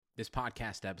This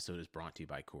podcast episode is brought to you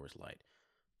by Coors Light.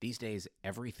 These days,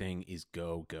 everything is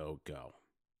go, go, go.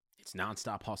 It's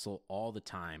nonstop hustle all the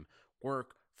time.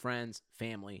 Work, friends,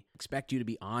 family expect you to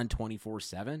be on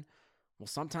 24/7. Well,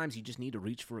 sometimes you just need to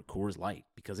reach for a Coors Light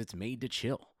because it's made to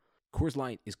chill. Coors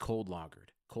Light is cold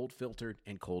lagered, cold filtered,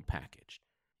 and cold packaged.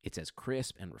 It's as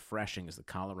crisp and refreshing as the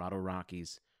Colorado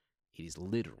Rockies. It is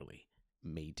literally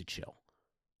made to chill.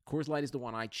 Coors Light is the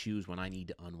one I choose when I need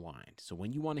to unwind. So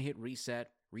when you want to hit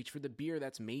reset, reach for the beer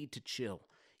that's made to chill.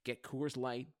 Get Coors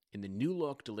Light in the new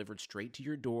look delivered straight to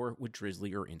your door with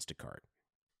Drizzly or Instacart.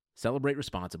 Celebrate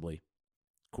responsibly.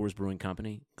 Coors Brewing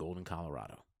Company, Golden,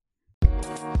 Colorado.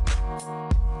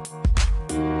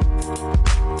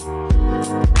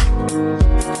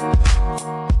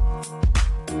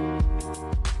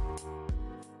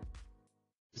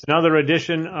 It's another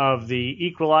edition of the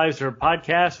Equalizer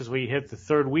podcast as we hit the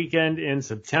third weekend in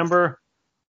September.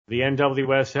 The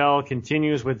NWSL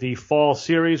continues with the Fall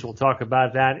Series. We'll talk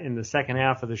about that in the second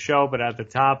half of the show. But at the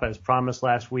top, as promised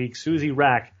last week, Suzy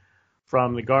Wrack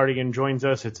from The Guardian joins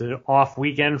us. It's an off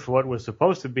weekend for what was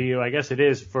supposed to be, I guess it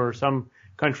is for some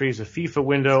countries, a FIFA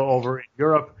window over in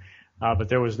Europe. But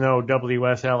there was no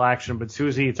WSL action. But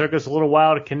Suzy, it took us a little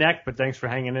while to connect, but thanks for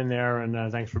hanging in there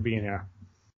and thanks for being here.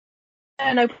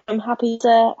 No problem. Happy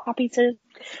to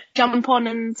jump on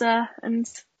and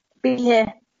be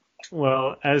here.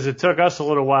 Well, as it took us a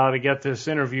little while to get this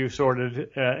interview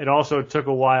sorted, it also took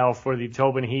a while for the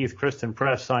Tobin Heath, Kristen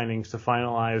Press signings to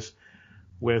finalize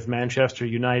with Manchester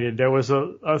United. There was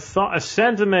a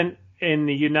sentiment in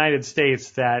the United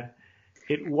States that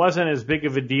it wasn't as big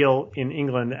of a deal in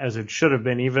England as it should have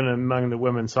been, even among the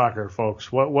women's soccer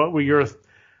folks. What were your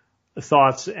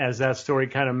thoughts as that story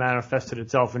kind of manifested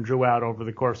itself and drew out over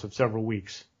the course of several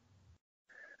weeks?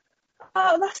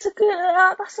 That's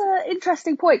an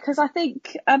interesting point, because I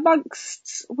think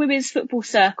amongst women's football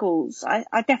circls, I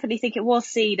definitely think it was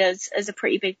seen as a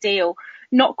pretty big deal.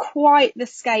 Not quite the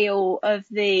scale of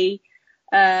the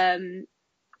Lavelle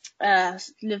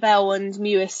and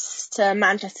Mewis to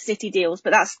Manchester City deals,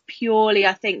 but that's purely,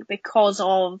 I think, because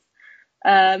of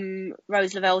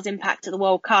Rose Lavelle's impact at the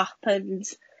World Cup and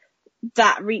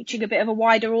that reaching a bit of a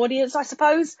wider audience, I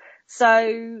suppose.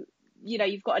 So, you know,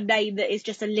 you've got a name that is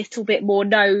just a little bit more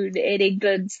known in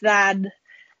England than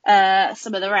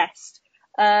some of the rest.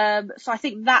 So I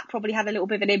think that probably had a little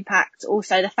bit of an impact.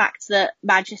 Also, the fact that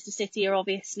Manchester City are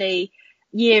obviously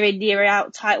year in, year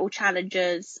out title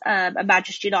challengers, and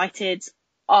Manchester United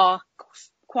are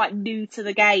quite new to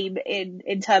the game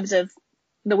in terms of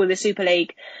the Women's Super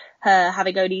League,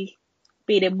 having only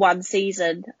been in one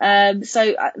season.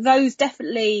 So those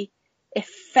definitely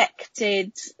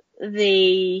affected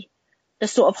the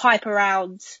sort of hype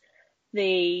around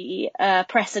the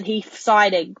Press and Heath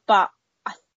signing. But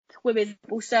I think women's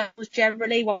football circles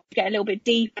generally want to get a little bit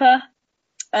deeper.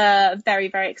 Very,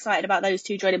 very excited about those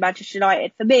two joining Manchester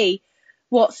United. For me,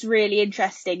 what's really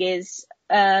interesting is,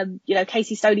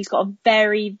 Casey Stoney's got a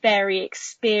very, very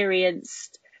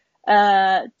experienced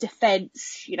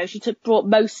defence. She brought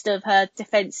most of her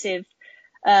defensive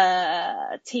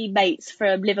teammates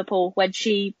from Liverpool when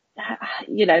she,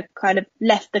 kind of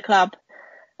left the club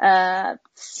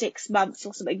 6 months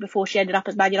or something before she ended up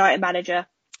as Man United manager.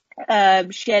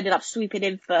 She ended up sweeping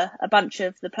in for a bunch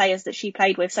of the players that she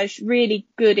played with. So she's really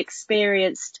good,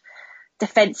 experienced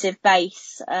defensive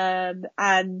base, and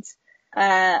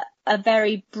a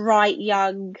very bright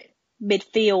young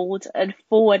midfield and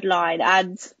forward line,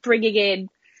 and bringing in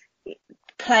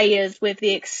players with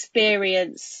the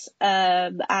experience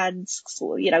and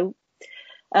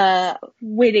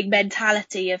winning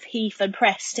mentality of Heath and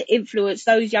Press to influence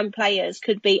those young players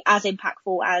could be as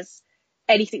impactful as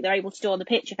anything they're able to do on the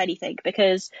pitch, if anything,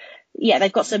 because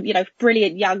they've got some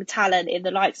brilliant young talent in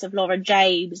the likes of Lauren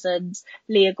James and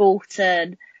Leah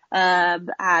Galton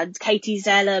and Katie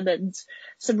Zellum, and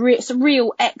some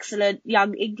real excellent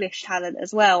young English talent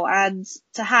as well. And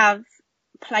to have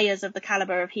players of the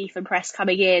calibre of Heath and Press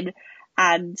coming in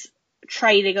and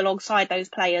training alongside those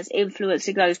players,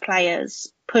 influencing those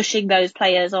players, pushing those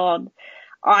players on,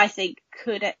 I think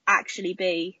could actually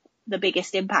be the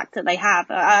biggest impact that they have.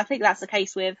 I think that's the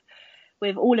case with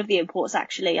all of the imports,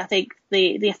 actually. I think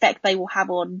the effect they will have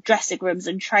on dressing rooms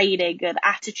and training and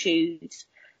attitudes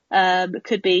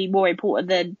could be more important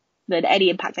than any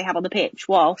impact they have on the pitch,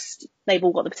 whilst they've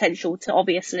all got the potential to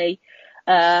obviously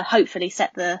hopefully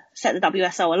set the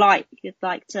WSL alight, you'd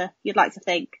like to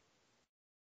think.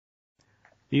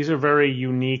 These are very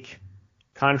unique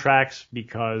contracts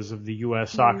because of the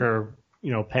U.S. soccer,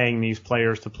 paying these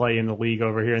players to play in the league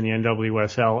over here in the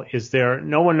NWSL.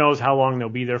 No one knows how long they'll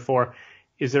be there for.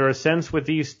 Is there a sense with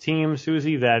these teams,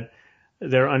 Suzy, that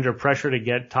they're under pressure to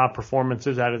get top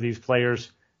performances out of these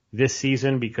players this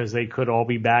season because they could all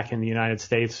be back in the United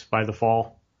States by the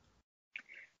fall?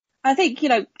 I think,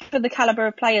 for the caliber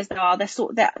of players there are, there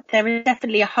is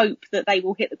definitely a hope that they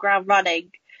will hit the ground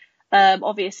running.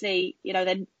 Obviously,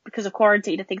 then because of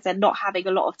quarantine and things, they're not having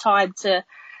a lot of time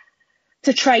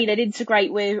to train and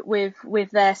integrate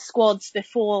with their squads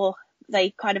before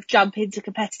they kind of jump into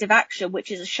competitive action,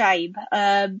 which is a shame.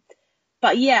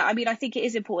 But yeah, I think it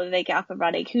is important that they get up and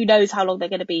running. Who knows how long they're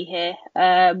going to be here?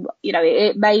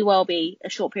 It may well be a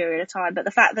short period of time, but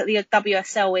the fact that the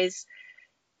WSL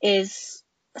is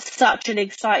such an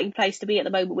exciting place to be at the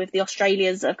moment, with the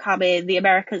Australians that have come in, the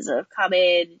Americans that have come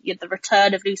in, the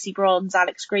return of Lucy Bronze,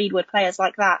 Alex Greenwood, players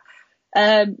like that.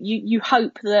 You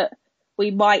hope that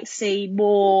we might see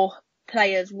more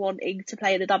players wanting to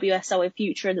play in the WSL in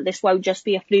future, and that this won't just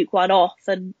be a fluke one-off,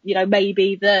 and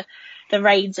maybe the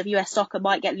reins of US soccer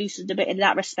might get loosened a bit in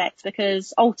that respect,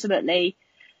 because ultimately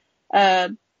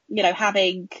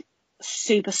having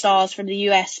superstars from the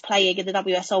US playing in the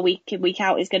WSL week in, week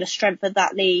out is going to strengthen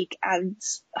that league and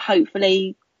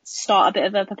hopefully start a bit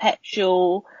of a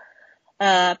perpetual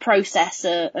process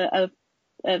of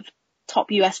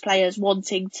top US players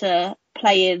wanting to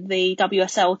play in the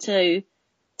WSL to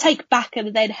take back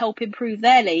and then help improve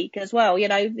their league as well. The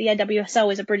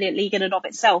NWSL is a brilliant league in and of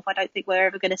itself. I don't think we're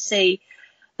ever going to see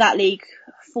that league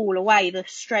fall away. The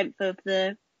strength of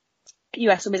the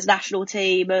US women's national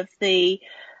team, of the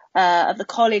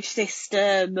college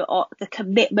system, or the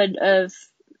commitment of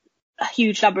a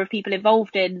huge number of people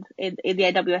involved in the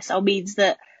NWSL means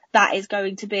that is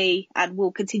going to be and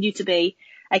will continue to be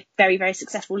a very, very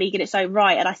successful league in its own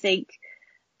right. And I think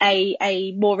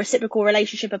a more reciprocal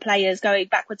relationship of players going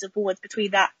backwards and forwards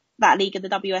between that league and the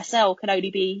WSL can only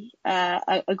be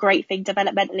a great thing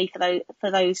developmentally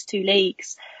for those two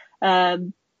leagues,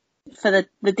 for the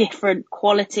different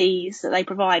qualities that they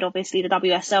provide. Obviously, the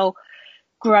WSL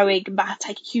growing,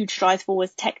 taking huge strides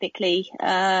forwards technically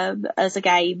as a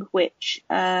game, which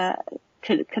can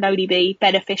only be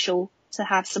beneficial to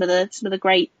have some of the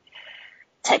great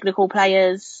technical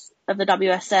players of the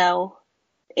WSL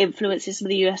influences some of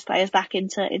the US players back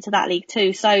into that league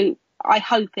too. So I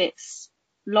hope it's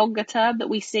longer term that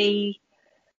we see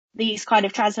these kind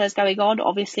of transfers going on.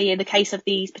 Obviously, in the case of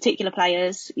these particular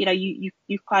players, you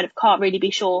kind of can't really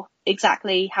be sure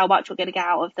exactly how much we're going to get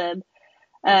out of them.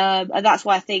 And that's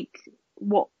why I think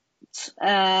what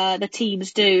the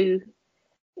teams do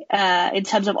in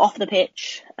terms of off the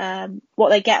pitch, what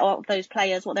they get out of those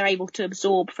players, what they're able to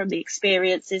absorb from the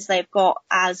experiences they've got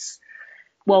as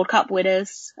World Cup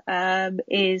winners,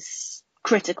 is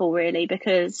critical, really,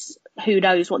 because who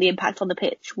knows what the impact on the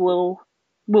pitch will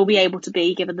be able to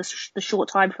be given the short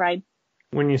time frame.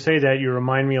 When you say that, you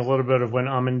remind me a little bit of when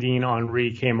Amandine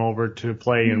Henry came over to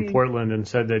play in Portland and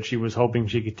said that she was hoping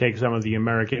she could take some of the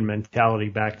American mentality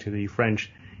back to the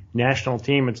French national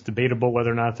team. It's debatable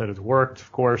whether or not that has worked,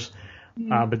 of course.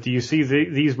 But do you see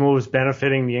these moves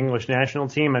benefiting the English national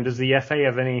team? And does the FA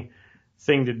have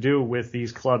anything to do with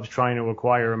these clubs trying to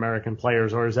acquire American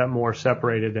players, or is that more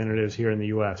separated than it is here in the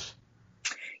US?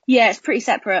 Yeah, it's pretty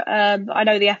separate. I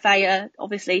know the FA,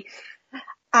 obviously,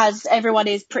 as everyone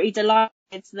is pretty delighted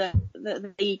that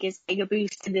the league is getting a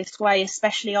boost in this way,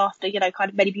 especially after, kind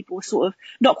of many people were sort of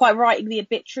not quite writing the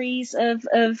obituaries of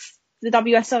the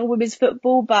WSL women's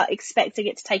football, but expecting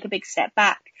it to take a big step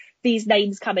back. These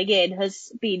names coming in has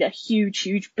been a huge,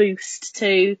 huge boost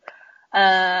to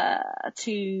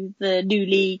the new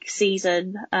league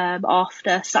season,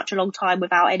 after such a long time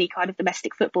without any kind of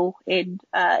domestic football in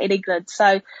England.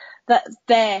 So that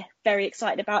they're very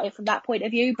excited about it from that point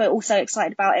of view, but also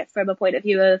excited about it from a point of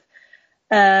view of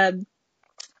that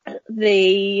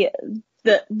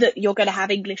you're going to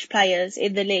have English players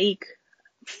in the league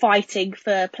fighting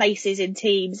for places in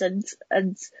teams and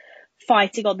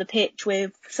fighting on the pitch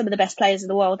with some of the best players in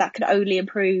the world. That can only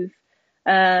improve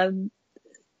the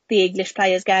English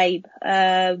players' game.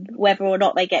 Whether or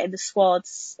not they get in the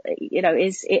squads,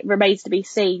 it remains to be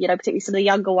seen. Particularly some of the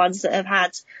younger ones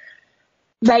that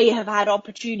may have had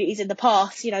opportunities in the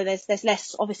past. There's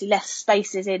less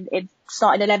spaces in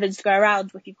starting 11s to go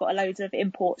around if you've got loads of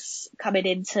imports coming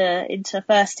into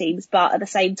first teams. But at the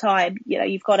same time,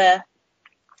 you've got to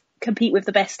compete with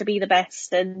the best to be the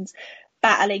best, and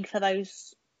battling for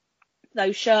those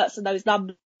shirts and those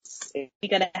numbers, you're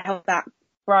going to help that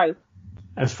grow.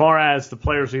 As far as the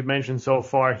players we've mentioned so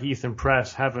far, Heath and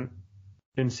Press haven't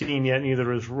been seen yet.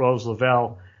 Neither is Rose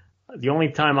Lavelle. The only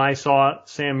time I saw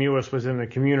Sam Mewis was in the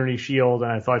Community Shield,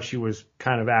 and I thought she was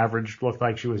kind of average. Looked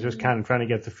like she was just kind of trying to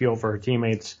get the feel for her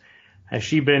teammates. Has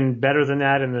she been better than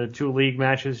that in the two league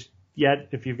matches yet,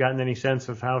 if you've gotten any sense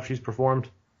of how she's performed?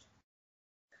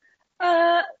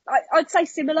 I'd say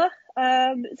similar.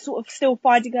 Sort of still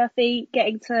finding her feet,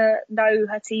 getting to know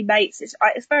her teammates. It's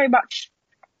very much.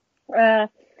 I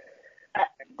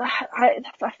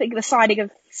think the signing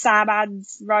of Sam and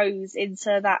Rose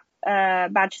into that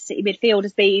Manchester City midfield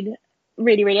has been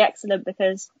really, really excellent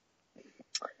because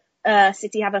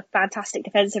City have a fantastic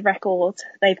defensive record.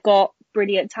 They've got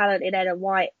brilliant talent in Ellen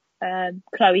White,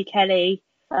 Chloe Kelly,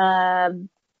 and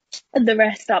the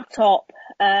rest up top,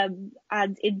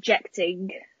 and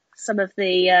injecting some of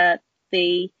the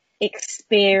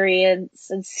experience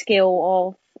and skill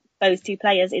of those two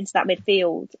players into that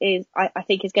midfield I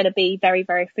think is going to be very,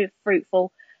 very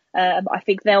fruitful. I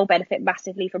think they'll benefit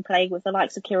massively from playing with the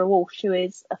likes of Kira Walsh, who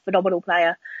is a phenomenal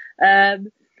player.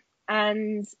 And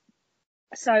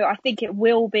so I think it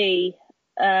will be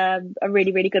a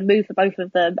really, really good move for both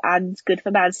of them and good for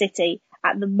Man City.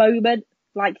 At the moment,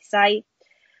 like you say,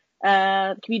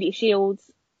 Community Shield,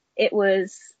 it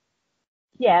was,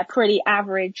 pretty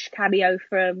average cameo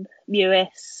from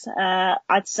Mewis.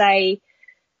 I'd say,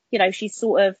 she's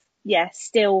sort of,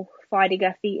 still finding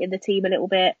her feet in the team a little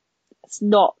bit. It's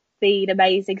not been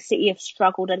amazing. City have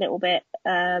struggled a little bit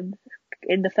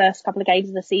in the first couple of games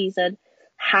of the season.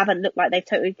 Haven't looked like they've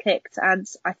totally clicked, and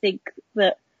I think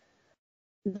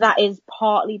that is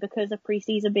partly because of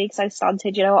pre-season being so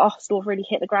stunted. Arsenal have really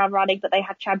hit the ground running, but they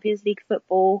had Champions League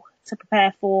football to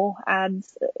prepare for, and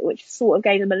which sort of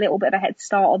gave them a little bit of a head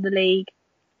start on the league.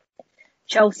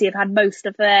 Chelsea have had most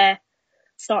of their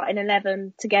starting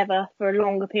 11 together for a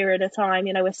longer period of time,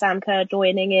 with Sam Kerr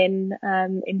joining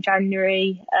in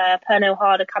January, Pernille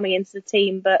Harder coming into the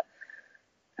team, but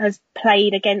has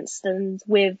played against and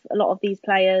with a lot of these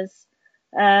players.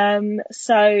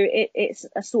 So it's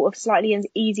a sort of slightly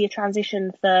easier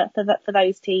transition for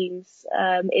those teams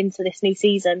into this new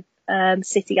season.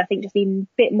 City, I think, just need a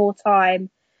bit more time.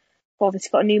 Obviously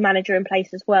got a new manager in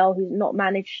place as well, who's not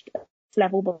managed this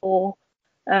level before.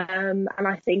 And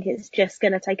I think it's just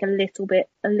going to take a little bit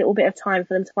of time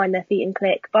for them to find their feet and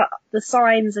click. But the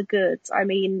signs are good. I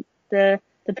mean, the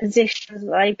positions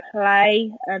that they play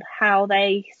and how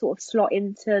they sort of slot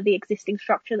into the existing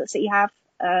structure that City have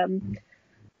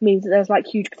means that there's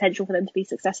huge potential for them to be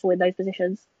successful in those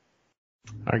positions.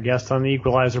 Our guest on the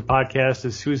Equalizer podcast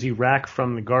is Suzy Wrack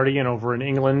from The Guardian over in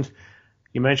England.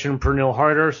 You mentioned Pernille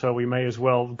Harder, so we may as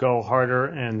well go Harder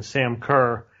and Sam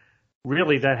Kerr.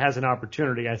 Really, that has an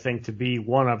opportunity, I think, to be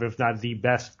one of, if not the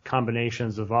best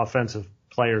combinations of offensive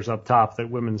players up top that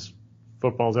women's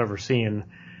football's ever seen.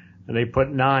 And they put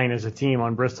 9 as a team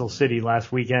on Bristol City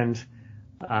last weekend.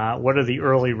 What are the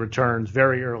early returns,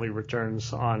 very early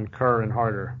returns on Kerr and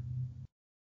Harder?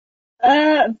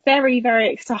 Very,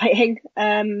 very exciting.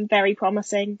 Very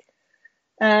promising.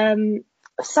 Sam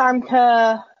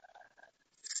Kerr,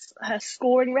 her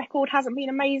scoring record hasn't been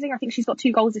amazing. I think she's got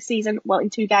 2 goals this season, in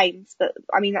 2 games. But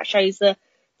I mean, that shows the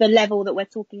level that we're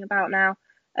talking about now.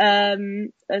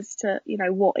 As to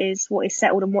what is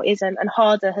settled and what isn't. And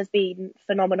Harder has been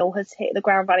phenomenal. Has hit the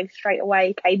ground running straight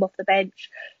away. Came off the bench,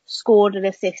 scored and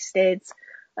assisted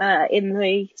in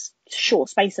the short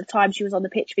space of time she was on the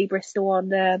pitch v Bristol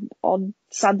on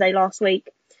Sunday last week.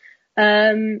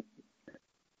 And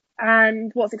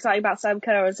what's exciting about Sam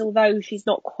Kerr is, although she's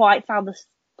not quite found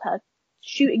her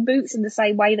shooting boots in the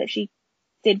same way that she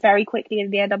did very quickly in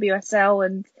the NWSL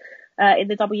and in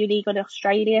the W League in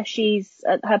Australia, she's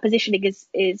her positioning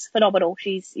is phenomenal.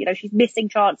 She's missing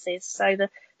chances, so the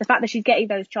fact that she's getting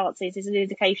those chances is an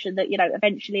indication that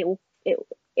eventually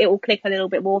it will click a little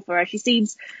bit more for her. She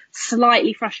seems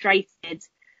slightly frustrated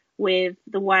with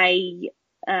the way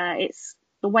it's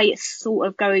sort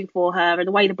of going for her and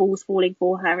the way the ball's falling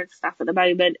for her and stuff at the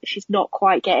moment. She's not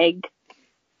quite getting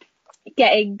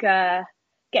her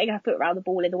foot around the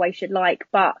ball in the way she'd like,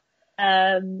 but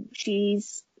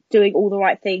she's doing all the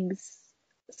right things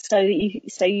so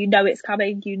it's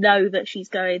coming. That she's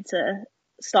going to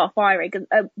start firing.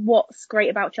 And what's great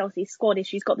about Chelsea's squad is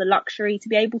she's got the luxury to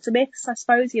be able to miss, I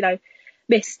suppose.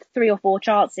 Missed 3 or 4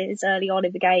 chances early on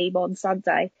in the game on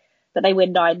Sunday, but they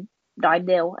win 9-0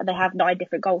 and they have 9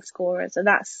 different goal scorers. And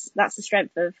that's the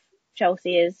strength of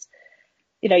Chelsea is,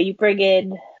 you bring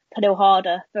in Pernille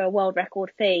Harder for a world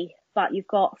record fee, but you've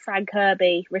got Fran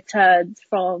Kirby returned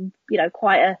from,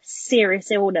 quite a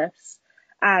serious illness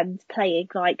and playing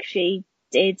like she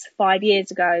did 5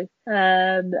 years ago.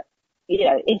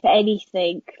 If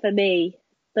anything, for me,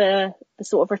 the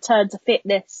sort of return to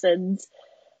fitness and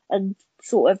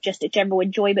sort of just a general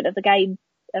enjoyment of the game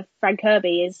of Fran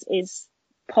Kirby is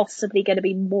possibly going to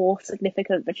be more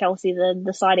significant for Chelsea than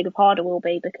the signing of Harder will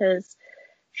be, because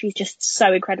she's just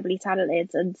so incredibly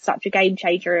talented and such a game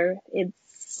changer in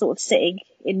sort of sitting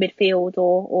in midfield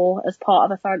or as part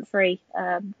of a front three.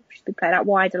 She's been playing out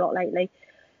wide a lot lately.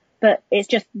 But it's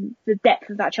just the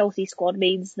depth of that Chelsea squad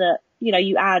means that,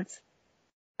 you add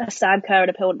a Sam Kerr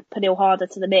and a Pernille Harder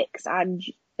to the mix, and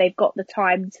they've got the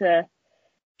time to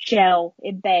gel,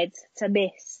 embed, to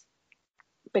miss,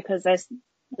 because there's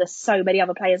so many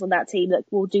other players on that team that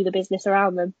will do the business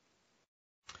around them.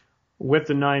 With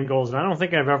the 9 goals, and I don't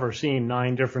think I've ever seen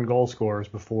 9 different goal scorers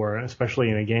before, especially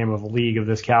in a game of a league of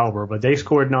this caliber, but they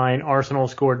scored 9. Arsenal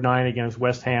scored 9 against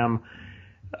West Ham.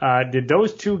 Did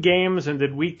those 2 games and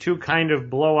did week 2 kind of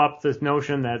blow up this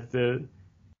notion that the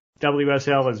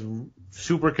WSL is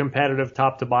super competitive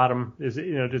top to bottom? Is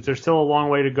there still a long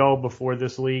way to go before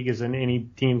this league is in any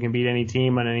team can beat any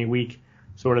team on any week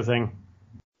sort of thing?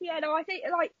 Yeah, no, I think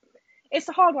it's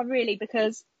a hard one really,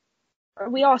 because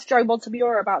we asked Joe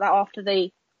Montemura about that after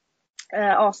the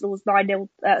Arsenal's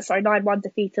 9-1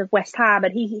 defeat of West Ham,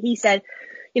 and he said,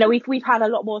 we've had a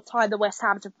lot more time than West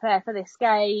Ham to prepare for this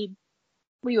game.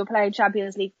 We were playing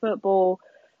Champions League football.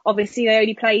 Obviously, they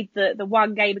only played the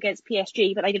one game against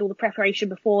PSG, but they did all the preparation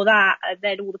before that, and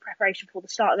then all the preparation before the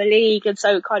start of the league, and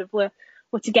so kind of were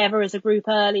together as a group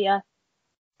earlier.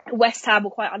 West Ham were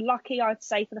quite unlucky, I'd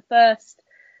say, for the first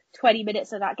 20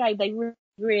 minutes of that game. They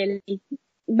really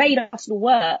made Arsenal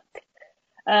work,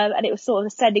 and it was sort of a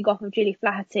sending off of Gilly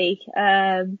Flaherty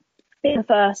in the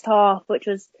first half, which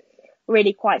was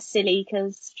really quite silly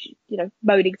because,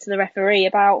 moaning to the referee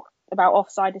about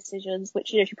offside decisions, which,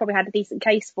 she probably had a decent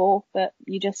case for, but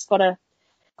you just got to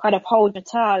kind of hold your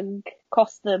tongue,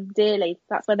 cost them dearly.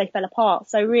 That's when they fell apart.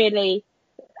 So really,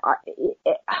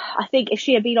 I think if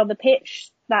she had been on the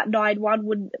pitch, that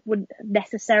 9-1 wouldn't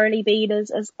necessarily been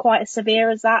as quite as severe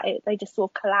as that. They just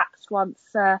sort of collapsed once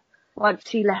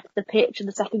she left the pitch and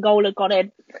the second goal had gone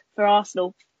in for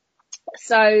Arsenal.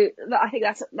 So I think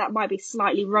that might be a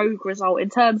slightly rogue result in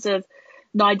terms of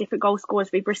 9 different goal scorers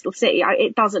for Bristol City.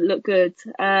 It doesn't look good.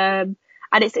 And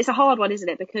it's a hard one, isn't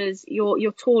it? Because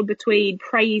you're torn between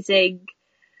praising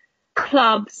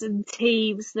clubs and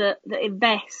teams that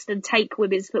invest and take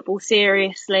women's football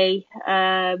seriously,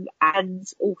 and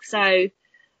also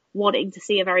wanting to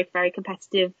see a very, very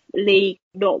competitive league,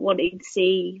 not wanting to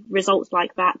see results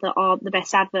like that aren't the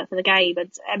best advert for the game.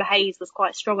 And Emma Hayes was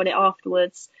quite strong on it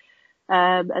afterwards,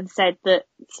 and said that,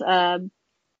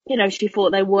 she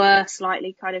thought they were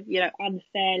slightly kind of,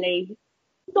 unfairly,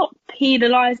 not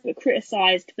penalised, but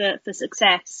criticised for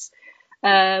success.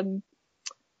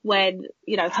 When,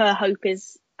 her hope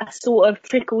is a sort of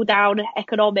trickle down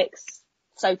economics,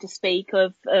 so to speak,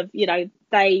 of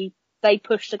they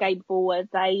push the game forward,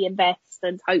 they invest,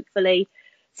 and hopefully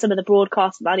some of the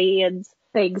broadcast money and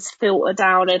things filter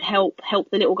down and help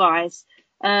the little guys.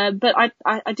 But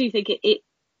I do think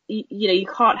you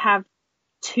can't have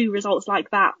 2 results like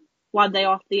that one day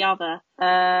after the other,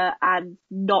 and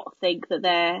not think that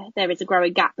there is a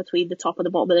growing gap between the top and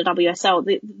the bottom of the WSL.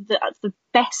 The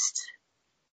best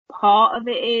part of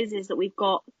it is that we've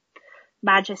got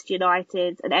Manchester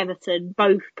United and Everton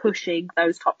both pushing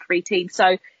those top 3 teams.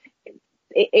 So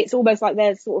it's almost like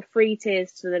there's sort of 3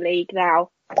 tiers to the league now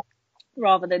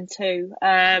rather than 2.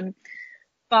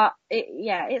 But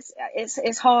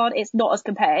it's hard. It's not as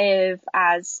competitive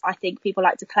as I think people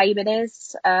like to claim it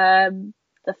is.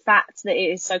 The fact that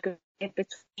it is so competitive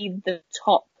between the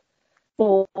top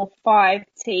 4 or 5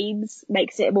 teams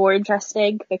makes it more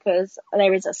interesting, because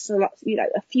there is a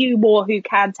few more who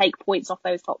can take points off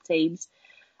those top teams,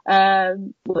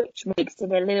 which makes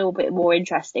it a little bit more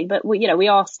interesting. But we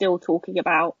are still talking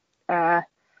about an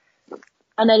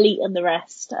elite and the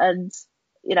rest, and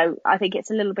I think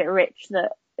it's a little bit rich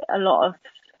that a lot of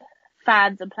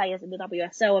fans and players in the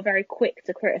WSL are very quick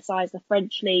to criticise the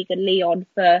French league and Lyon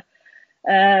for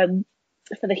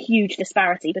the huge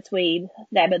disparity between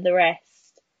them and the rest.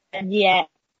 And yet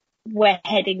we're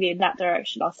heading in that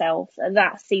direction ourselves. And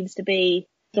that seems to be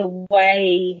the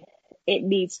way it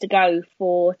needs to go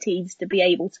for teams to be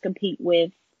able to compete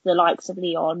with the likes of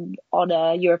Lyon on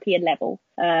a European level.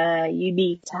 You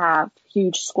need to have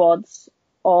huge squads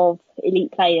of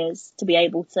elite players to be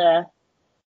able to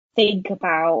think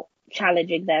about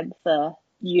challenging them for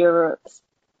Europe's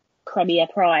premier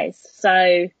prize.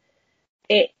 So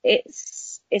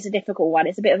it's a difficult one.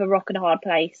 It's a bit of a rock and a hard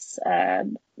place.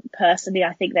 Personally,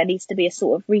 I think there needs to be a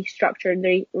sort of restructure and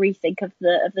rethink of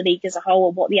the league as a whole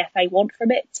and what the FA want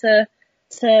from it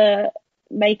to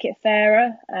make it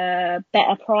fairer,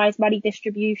 better prize money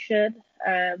distribution.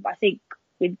 I think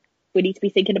we need to be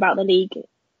thinking about the league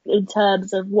in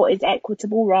terms of what is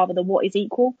equitable rather than what is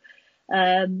equal.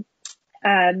 And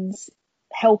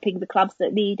helping the clubs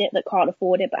that need it, that can't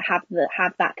afford it, but have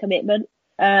that commitment.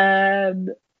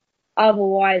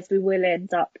 Otherwise, we will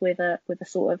end up with a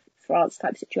sort of France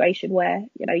type situation where,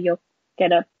 you know, you're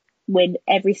gonna win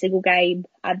every single game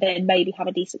and then maybe have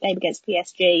a decent game against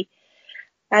PSG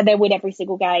and then win every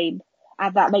single game,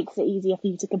 and that makes it easier for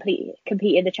you to compete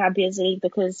in the Champions League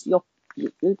because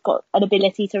you've got an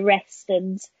ability to rest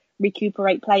and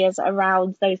recuperate players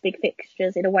around those big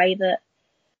fixtures in a way that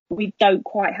we don't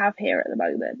quite have here at the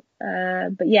moment.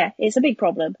 But yeah, it's a big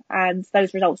problem, and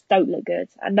those results don't look good,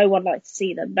 and no one likes to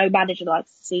see them. No manager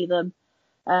likes to see them.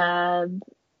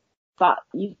 But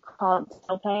you can't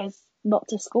tell players not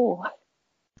to score.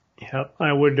 Yeah,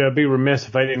 I would be remiss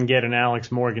if I didn't get an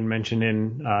Alex Morgan mention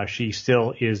in. She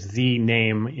still is the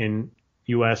name in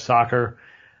U.S. soccer.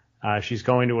 She's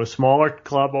going to a smaller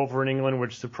club over in England,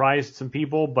 which surprised some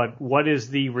people. But what is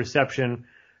the reception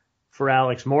for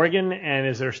Alex Morgan? And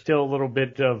is there still a little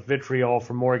bit of vitriol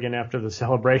for Morgan after the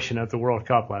celebration at the World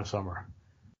Cup last summer?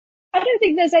 I don't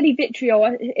think there's any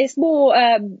vitriol. It's more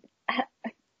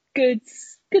good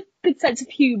sense of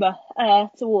humour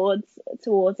towards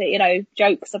it. You know,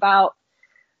 jokes about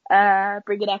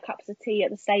bringing her cups of tea at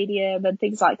the stadium and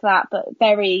things like that, but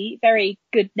very, very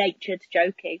good-natured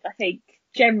joking. I think,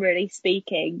 generally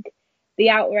speaking,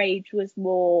 the outrage was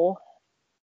more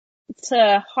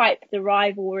to hype the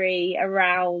rivalry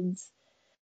around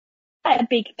a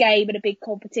big game and a big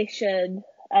competition,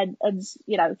 and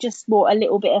you know, just more a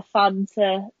little bit of fun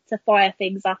to fire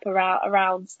things up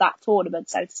around that tournament,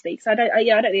 so to speak. So I don't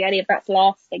think any of that's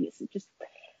lasting. It's just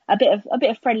a bit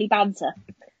of friendly banter.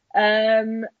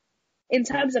 In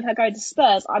terms of her going to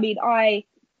Spurs, I mean, I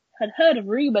had heard a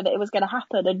rumour that it was going to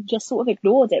happen and just sort of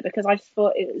ignored it because I just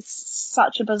thought it was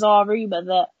such a bizarre rumour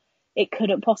that it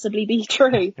couldn't possibly be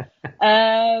true.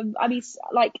 I mean,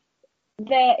 like,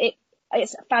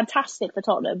 it's fantastic for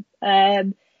Tottenham.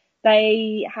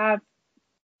 They have,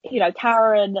 you know,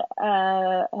 Karen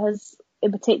has,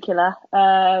 in particular,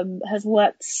 has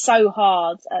worked so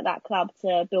hard at that club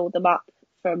to build them up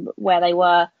from where they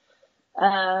were,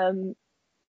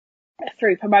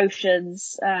 through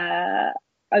promotions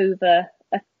over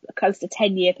a close to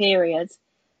 10-year period,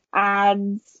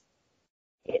 and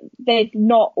they've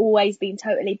not always been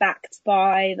totally backed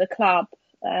by the club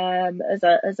as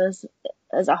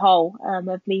a whole.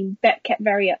 Have been kept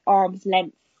very at arm's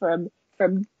length from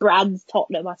brand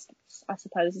Tottenham, I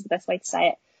suppose is the best way to say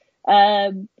it.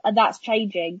 And that's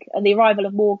changing, and the arrival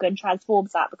of Morgan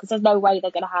transforms that, because there's no way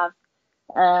they're going to have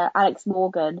Alex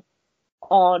Morgan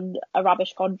on a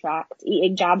rubbish contract,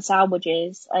 eating jam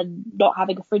sandwiches and not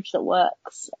having a fridge that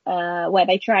works where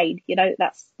they train. You know,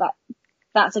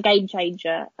 that's a game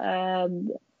changer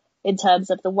in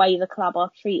terms of the way the club are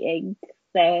treating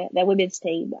their women's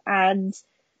team. And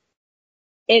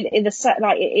in the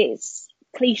like, it's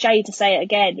cliche to say it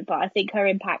again, but I think her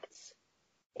impact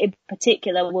in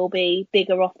particular will be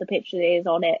bigger off the pitch than it is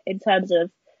on it, in terms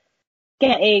of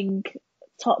getting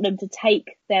Tottenham to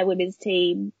take their women's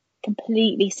team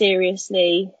completely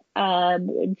seriously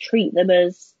and treat them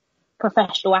as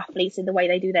professional athletes in the way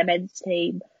they do their men's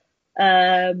team,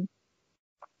 and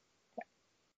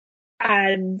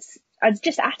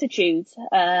just attitude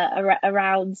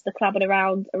around the club and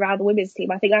around the women's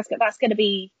team. I think that's going to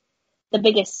be the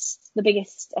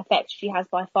biggest effect she has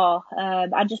by far,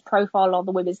 and just profile on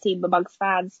the women's team amongst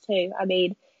fans too. I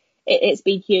mean, it's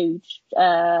been huge.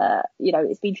 You know,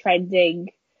 it's been trending.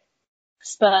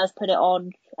 Spurs put it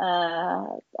on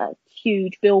a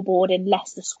huge billboard in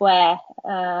Leicester Square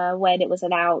when it was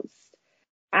announced,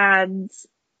 and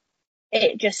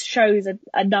it just shows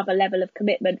another level of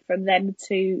commitment from them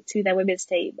to their women's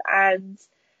team. And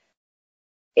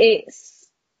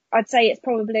I'd say it's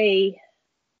probably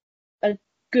a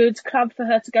good club for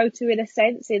her to go to, in a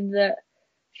sense, in that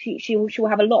she will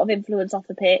have a lot of influence off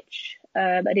the pitch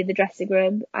and in the dressing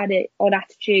room, and on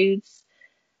attitudes.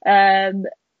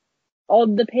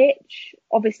 On the pitch,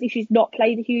 obviously she's not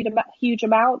played a huge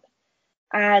amount,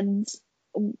 and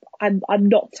I'm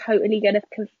not totally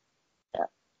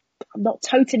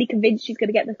convinced she's going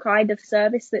to get the kind of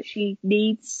service that she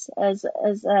needs as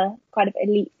a kind of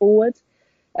elite forward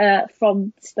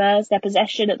from Spurs. Their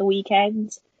possession at the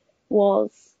weekend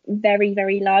was very,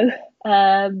 very low,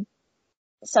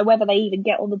 so whether they even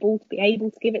get on the ball to be able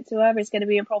to give it to her is going to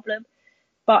be a problem.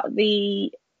 But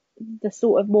the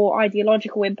sort of more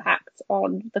ideological impact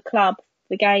on the club,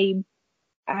 the game,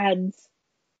 and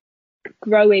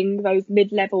growing those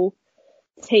mid-level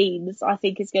teams, I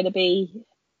think is going to be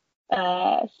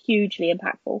hugely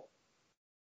impactful.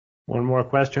 One more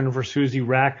question for Suzy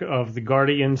Wrack of The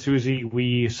Guardian. Suzy,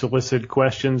 we solicit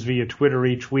questions via Twitter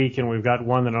each week, and we've got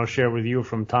one that I'll share with you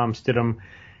from Tom Stidham.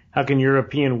 How can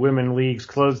European women leagues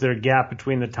close their gap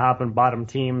between the top and bottom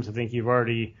teams? I think you've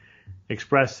already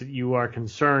expressed that you are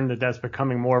concerned that that's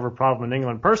becoming more of a problem in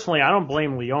England. Personally, I don't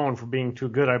blame Lyon for being too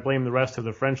good. I blame the rest of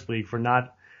the French league for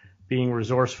not being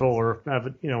resourceful or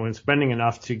and spending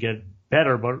enough to get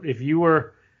better. But if you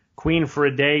were queen for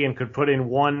a day and could put in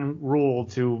one rule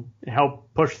to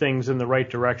help push things in the right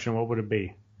direction, what would it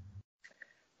be?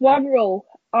 One rule,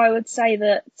 I would say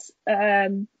that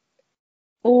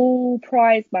all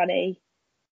prize money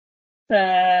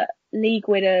for league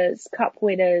winners, cup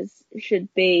winners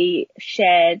should be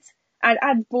shared,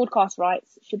 and broadcast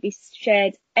rights should be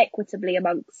shared equitably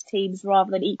amongst teams rather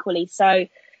than equally. So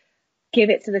give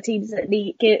it to the teams that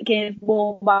need, give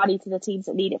more money to the teams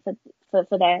that need it for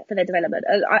their development.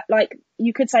 Like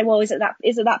you could say, well, isn't that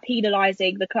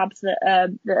penalising the clubs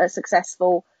that are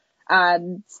successful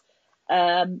and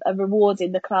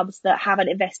rewarding the clubs that haven't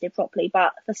invested properly?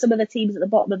 But for some of the teams at the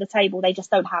bottom of the table, they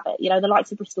just don't have it. The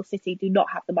likes of Bristol City do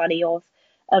not have the money of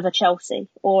a Chelsea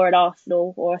or an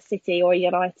Arsenal or a City or a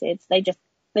United. It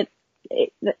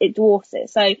dwarfs it.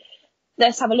 So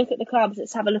let's have a look at the clubs.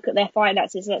 Let's have a look at their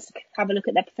finances. Let's have a look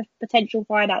at their potential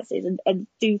finances and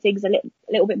do things a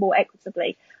little bit more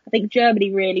equitably. I think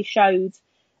Germany really showed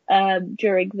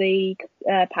during the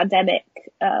pandemic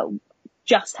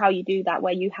just how you do that,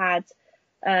 where you had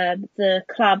the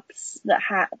clubs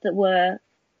that were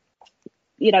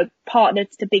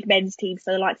partnered to big men's teams,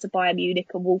 so the likes of Bayern Munich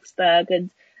and Wolfsburg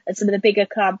and some of the bigger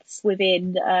clubs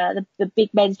within the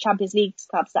big men's Champions League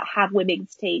clubs that have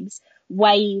women's teams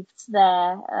waived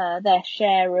their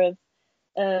share of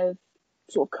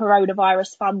sort of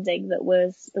coronavirus funding that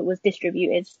was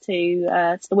distributed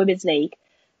to the women's league,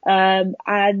 and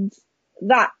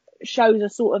that shows a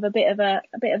sort of a bit of a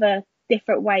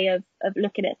different way of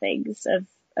looking at things,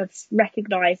 of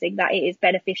recognising that it is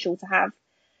beneficial to have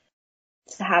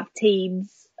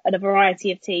teams and a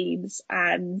variety of teams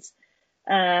and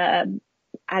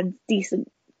decent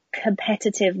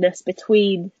competitiveness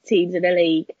between teams in a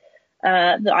league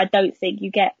that I don't think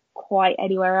you get quite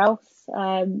anywhere else.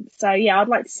 So yeah, I'd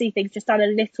like to see things just done a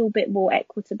little bit more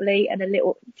equitably and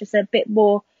just a bit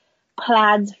more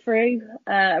planned through,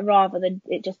 rather than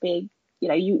it just being,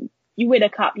 you win a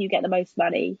cup, you get the most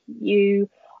money. You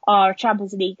are a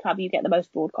Champions League club, you get the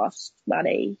most broadcast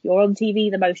money. You're on TV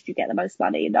the most, you get the most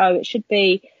money. No, it should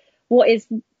be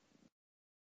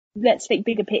let's think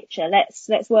bigger picture.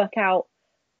 Let's work out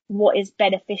what is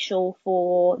beneficial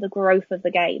for the growth of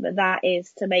the game, and that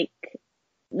is to make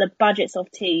the budgets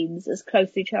of teams as close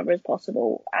to each other as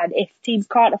possible. And if teams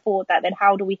can't afford that, then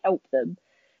how do we help them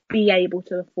be able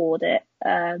to afford it,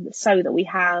 so that we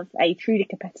have a truly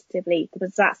competitive league?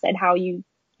 Because that's then how you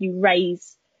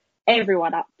raise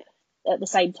everyone up at the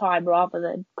same time, rather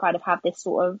than kind of have this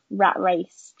sort of rat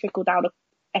race, trickle down of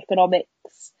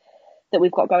economics that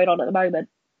we've got going on at the moment.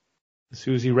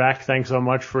 Suzy Wrack, thanks so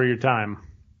much for your time.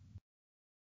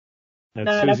 No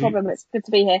problem. It's good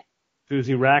to be here.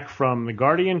 Suzy Wrack from The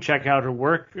Guardian. Check out her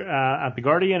work at The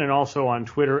Guardian and also on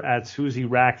Twitter at Suzy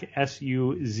Wrack,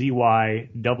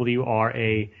 SUZYWRACK.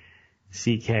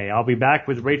 I'll be back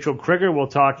with Rachael Kriger. We'll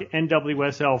talk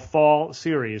NWSL Fall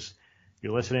Series.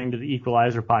 You're listening to the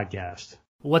Equalizer Podcast.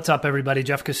 What's up, everybody?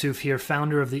 Jeff Kassouf here,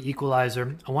 founder of The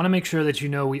Equalizer. I want to make sure that you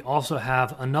know we also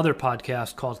have another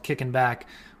podcast called Kickin' Back,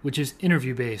 which is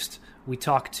interview-based. We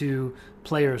talk to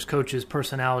players, coaches,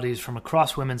 personalities from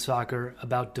across women's soccer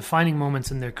about defining moments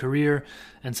in their career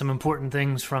and some important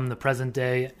things from the present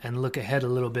day, and look ahead a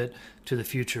little bit to the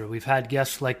future. We've had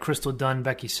guests like Crystal Dunn,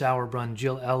 Becky Sauerbrunn,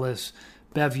 Jill Ellis,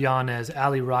 Bev Yanez,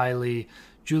 Ali Riley,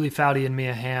 Julie Foudy and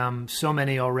Mia Hamm, so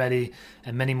many already,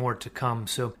 and many more to come.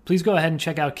 So please go ahead and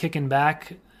check out Kickin'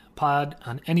 Back pod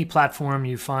on any platform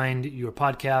you find your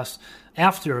podcast,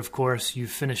 after, of course, you've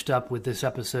finished up with this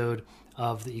episode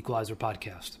of the Equalizer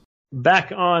Podcast.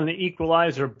 Back on the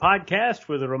Equalizer Podcast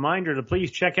with a reminder to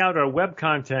please check out our web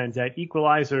content at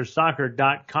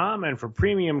equalizersoccer.com, and for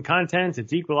premium content,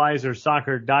 it's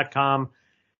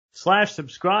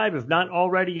equalizersoccer.com/subscribe. If not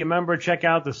already a member, check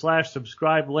out the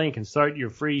 /subscribe link and start your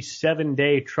free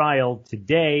 7-day trial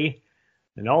today.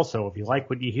 And also, if you like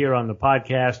what you hear on the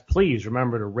podcast, please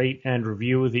remember to rate and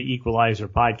review the Equalizer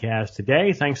Podcast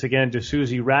today. Thanks again to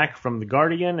Suzy Wrack from The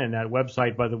Guardian, and that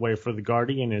website, by the way, for The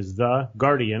Guardian is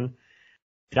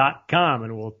theguardian.com.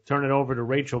 And we'll turn it over to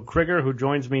Rachael Kriger, who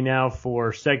joins me now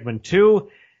for segment 2.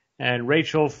 And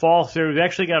Rachael, Fall Series, we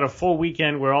actually got a full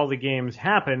weekend where all the games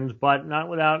happened, but not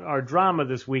without our drama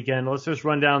this weekend. Let's just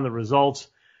run down the results.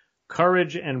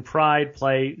 Courage and Pride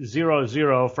play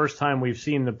 0-0. First time we've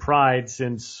seen the Pride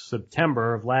since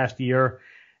September of last year.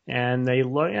 And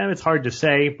it's hard to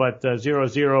say, but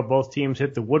 0-0, both teams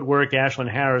hit the woodwork. Ashlyn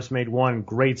Harris made one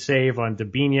great save on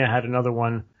Dabinia, had another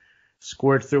one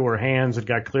squirt through her hands. It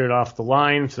got cleared off the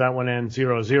line, so that one ends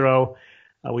 0-0.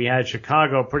 We had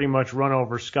Chicago pretty much run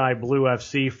over Sky Blue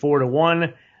FC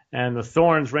 4-1, and the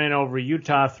Thorns ran over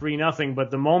Utah 3-0. But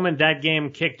the moment that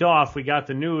game kicked off, we got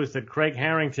the news that Craig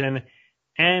Harrington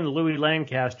and Louis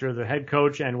Lancaster, the head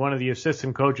coach and one of the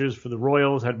assistant coaches for the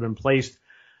Royals, had been placed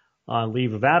on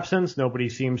leave of absence. Nobody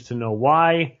seems to know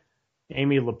why.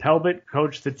 Amy LaPelbit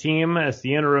coached the team as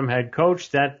the interim head coach.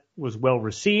 That was well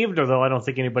received, although I don't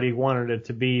think anybody wanted it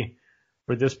to be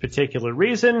for this particular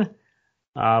reason.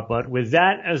 But with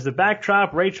that as the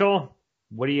backdrop, Rachel,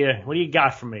 what do you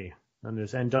got for me on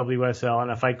this NWSL?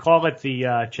 And if I call it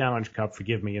the Challenge Cup,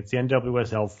 forgive me. It's the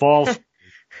NWSL Fall Series.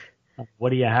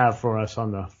 What do you have for us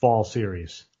on the Fall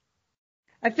Series?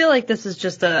 I feel like this is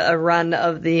just a run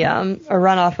of the a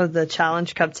runoff of the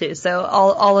Challenge Cup too, so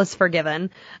all is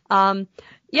forgiven. I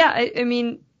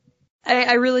mean,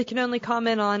 I really can only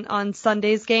comment on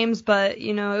Sunday's games, but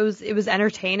it was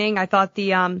entertaining. I thought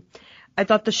the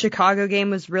Chicago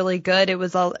game was really good. It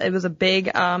was a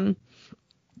big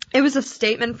it was a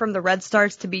statement from the Red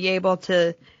Stars to be able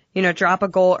to drop a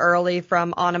goal early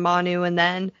from Anamanu and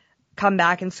then come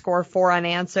back and score 4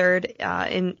 unanswered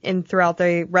in throughout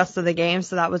the rest of the game.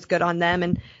 So that was good on them,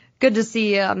 and good to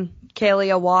see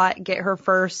Kealia Watt get her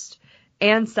first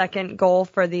and second goal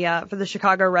for the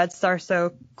Chicago Red Stars.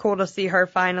 So cool to see her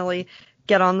finally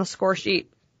get on the score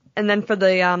sheet. And then for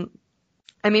the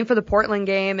Portland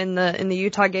game and the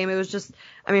Utah game, it was just,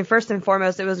 first and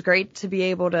foremost, it was great to be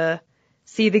able to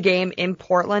see the game in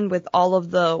Portland with all of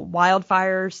the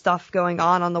wildfire stuff going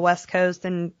on the West Coast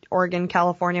and Oregon,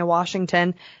 California,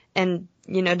 Washington, and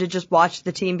to just watch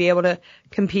the team be able to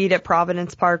compete at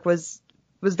Providence Park was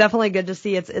definitely good to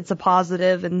see. It's a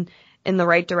positive and in the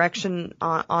right direction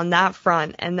on that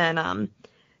front. And then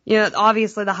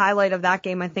obviously the highlight of that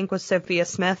game I think was Sophia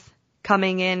Smith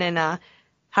coming in and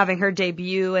having her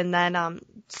debut and then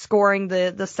scoring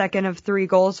the second of 3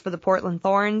 goals for the Portland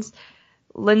Thorns.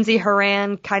 Lindsay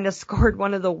Horan kind of scored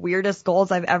one of the weirdest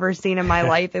goals I've ever seen in my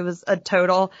life. It was a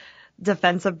total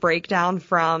defensive breakdown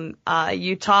from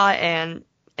Utah and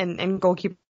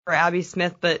goalkeeper Abby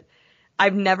Smith, but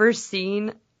I've never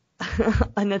seen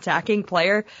an attacking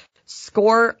player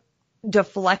score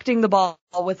deflecting the ball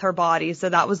with her body, so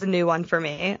that was a new one for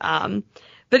me.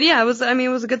 But yeah, it was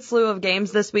a good slew of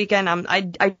games this weekend.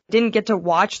 I didn't get to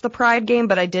watch the Pride game,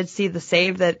 but I did see the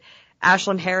save that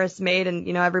Ashlyn Harris made, and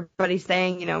everybody's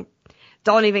saying,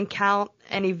 don't even count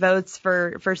any votes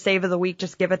for save of the week,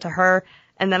 just give it to her.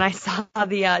 And then I saw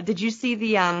did you see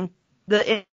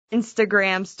the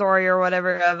Instagram story or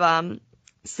whatever of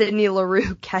Sydney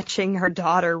LaRue catching her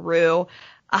daughter Rue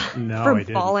from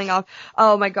falling off?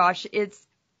 Oh my gosh,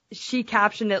 she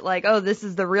captioned it like, oh, this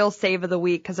is the real save of the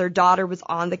week, because her daughter was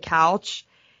on the couch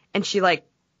and she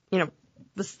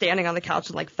was standing on the couch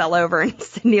and fell over, and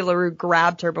Sydney LaRue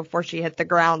grabbed her before she hit the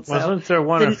ground. So wasn't there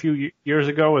one a few years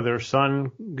ago with her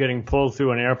son getting pulled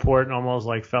through an airport and almost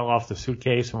fell off the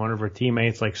suitcase, and one of her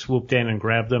teammates swooped in and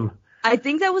grabbed him? I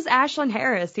think that was Ashlyn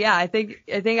Harris. Yeah, I think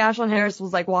Ashlyn Harris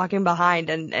was walking behind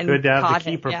and good to have caught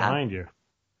the keeper him. Yeah. behind you.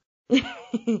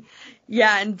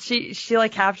 Yeah, and she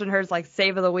captioned hers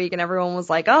save of the week, and everyone was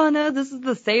like, oh no, this is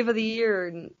the save of the year.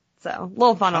 And so a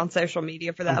little fun on social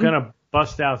media for them. I'm gonna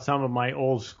bust out some of my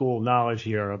old school knowledge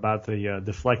here about the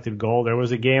deflected goal. There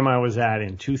was a game I was at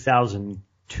in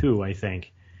 2002, I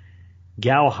think.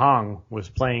 Gao Hong was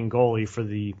playing goalie for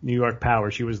the New York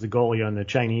Power. She was the goalie on the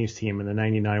Chinese team in the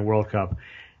 99 World Cup.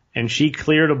 And she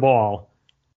cleared a ball.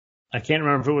 I can't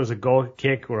remember if it was a goal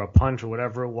kick or a punch or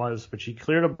whatever it was, but she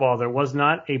cleared a ball. There was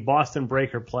not a Boston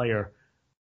Breaker player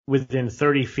within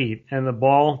 30 feet, and the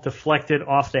ball deflected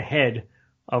off the head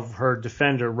of her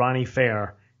defender, Ronnie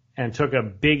Fair, and took a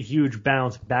big, huge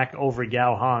bounce back over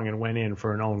Gao Hong and went in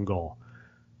for an own goal.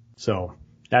 So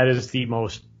that is the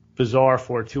most bizarre,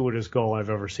 fortuitous goal I've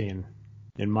ever seen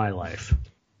in my life.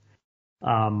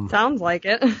 Sounds like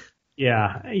it.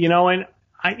 Yeah,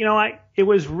 it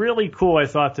was really cool, I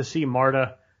thought, to see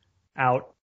Marta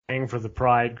out playing for the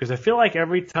Pride, because I feel like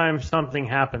every time something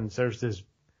happens, there's this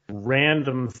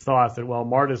random thought that, well,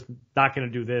 Marta's not going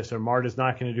to do this or Marta's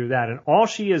not going to do that. And all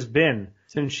she has been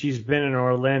since she's been in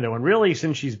Orlando, and really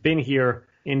since she's been here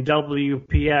in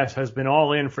WPS, has been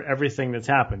all in for everything that's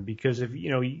happened. Because if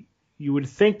you would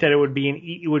think that it would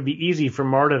be easy for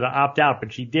Marta to opt out,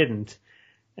 but she didn't.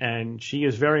 And she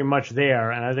is very much there,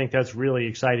 and I think that's really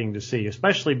exciting to see,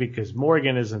 especially because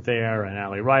Morgan isn't there, and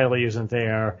Allie Riley isn't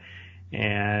there,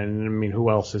 and, I mean,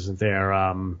 who else isn't there?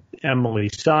 Emily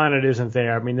Sonnet isn't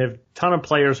there. I mean, a ton of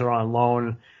players are on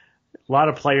loan, a lot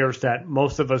of players that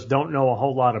most of us don't know a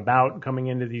whole lot about coming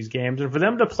into these games. And for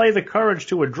them to play the Courage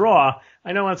to a draw,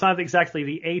 I know it's not exactly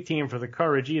the A team for the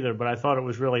Courage either, but I thought it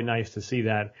was really nice to see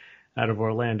that out of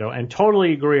Orlando. And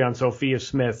totally agree on Sophia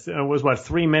Smith. It was,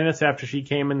 3 minutes after she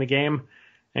came in the game,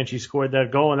 and she scored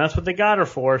that goal, and that's what they got her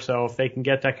for. So if they can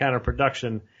get that kind of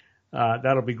production,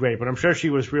 that'll be great. But I'm sure she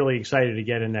was really excited to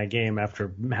get in that game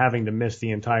after having to miss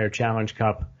the entire Challenge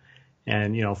Cup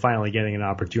and, finally getting an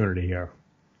opportunity here.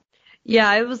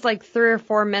 Yeah, it was like 3 or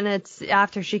 4 minutes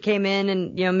after she came in,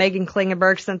 and, Megan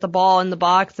Klingenberg sent the ball in the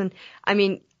box. And, I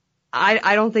mean,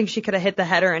 I don't think she could have hit the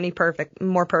header any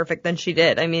more perfect than she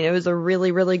did. I mean, it was a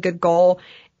really, really good goal,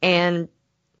 and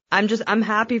I'm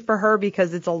happy for her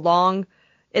because it's a long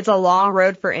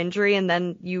road for injury, and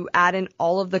then you add in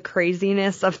all of the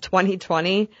craziness of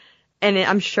 2020, and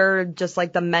I'm sure just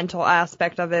like the mental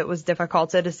aspect of it was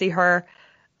difficult. So to see her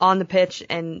on the pitch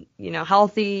and,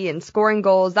 healthy and scoring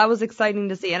goals, that was exciting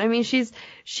to see. And I mean, she's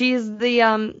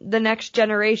the next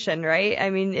generation, right? I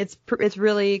mean, it's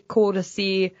really cool to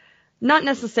see. Not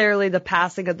necessarily the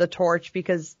passing of the torch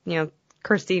because,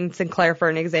 Christine Sinclair, for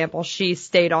an example, she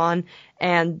stayed on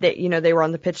and they were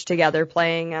on the pitch together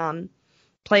playing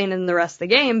in the rest of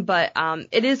the game. But,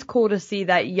 it is cool to see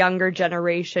that younger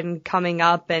generation coming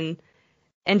up and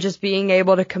just being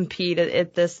able to compete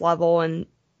at this level and,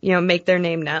 make their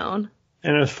name known.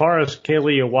 And as far as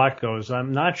Kealia Watt goes,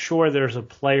 I'm not sure there's a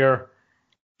player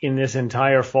in this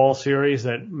entire fall series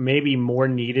that may be more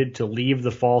needed to leave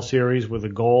the fall series with a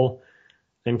goal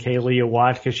than Kealia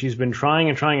Watt, because she's been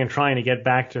trying to get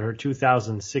back to her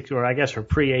 2006, or I guess her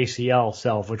pre-ACL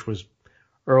self, which was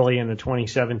early in the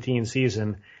 2017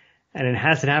 season, and it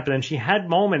hasn't happened. And she had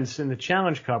moments in the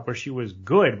Challenge Cup where she was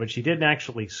good, but she didn't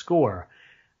actually score.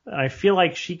 I feel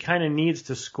like she kind of needs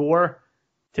to score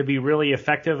to be really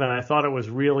effective, and I thought it was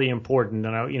really important.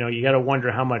 And you got to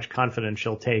wonder how much confidence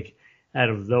she'll take out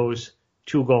of those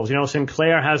 2 goals.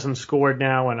 Sinclair hasn't scored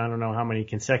now, and I don't know how many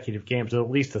consecutive games. At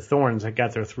least the Thorns had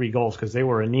got their 3 goals because they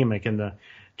were anemic in the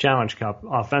Challenge Cup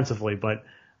offensively. But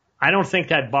I don't think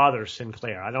that bothers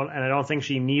Sinclair. I don't think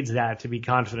she needs that to be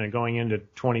confident going into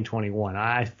 2021.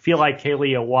 I feel like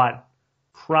Kealia Watt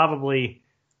probably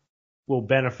will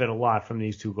benefit a lot from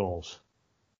these 2 goals.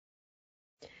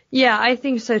 Yeah, I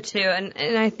think so too.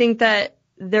 And I think that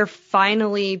they're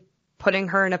finally putting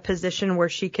her in a position where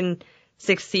she can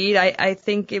succeed. I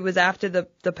think it was after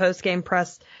the post-game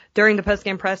press, during the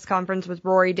post-game press conference with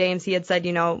Rory Dames, he had said,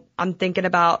 I'm thinking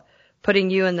about putting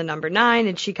you in the number 9,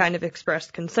 and she kind of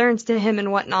expressed concerns to him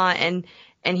and whatnot, and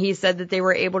he said that they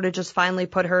were able to just finally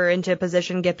put her into a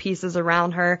position, get pieces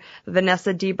around her.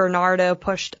 Vanessa DiBernardo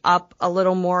pushed up a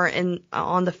little more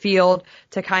on the field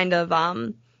to kind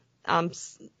of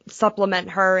supplement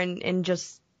her and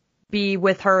just be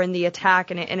with her in the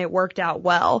attack, and it worked out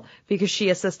well because she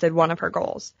assisted one of her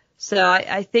goals. So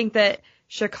I think that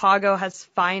Chicago has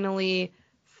finally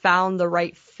found the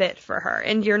right fit for her.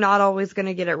 And you're not always going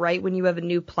to get it right when you have a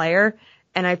new player.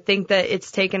 And I think that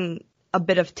it's taken a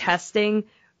bit of testing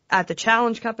at the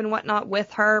Challenge Cup and whatnot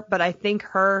with her, but I think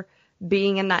her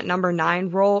being in that number 9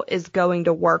 role is going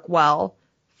to work well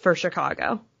for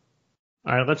Chicago.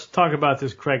 All right, let's talk about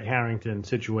this Craig Harrington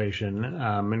situation.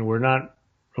 And we're not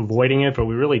avoiding it, but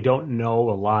we really don't know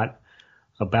a lot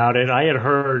about it. I had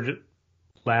heard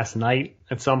last night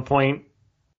at some point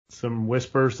some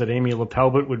whispers that Amy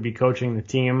LaPelbert would be coaching the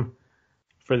team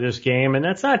for this game, and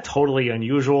that's not totally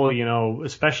unusual,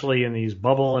 especially in these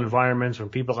bubble environments when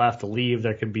people have to leave.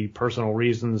 There could be personal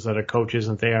reasons that a coach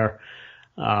isn't there.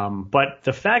 But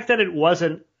the fact that it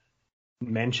wasn't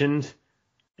mentioned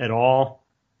at all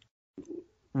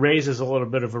raises a little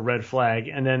bit of a red flag.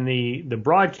 And then the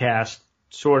broadcast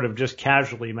sort of just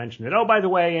casually mentioned it. Oh, by the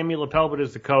way, Amy LaPelbert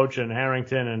is the coach, and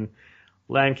Harrington and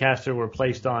Lancaster were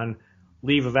placed on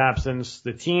leave of absence.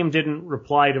 The team didn't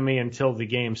reply to me until the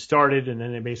game started, and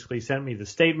then they basically sent me the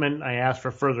statement. I asked for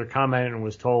further comment and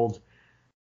was told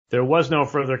there was no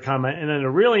further comment. And then the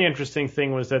really interesting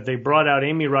thing was that they brought out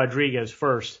Amy Rodriguez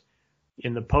first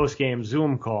in the post-game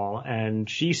Zoom call, and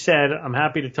she said, "I'm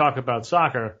happy to talk about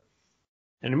soccer."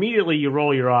 And immediately you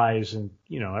roll your eyes, and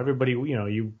everybody,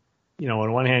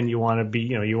 on one hand you want to be,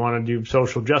 you want to do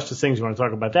social justice things, you want to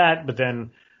talk about that, but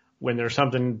then when there's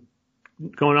something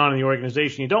going on in the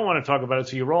organization, you don't want to talk about it,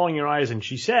 so you're rolling your eyes. And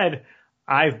she said,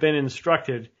 "I've been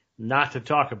instructed not to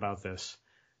talk about this."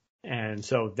 And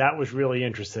so that was really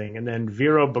interesting. And then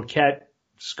Vero Buquet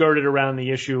skirted around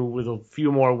the issue with a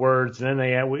few more words. And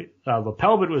then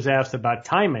LaPelbit was asked about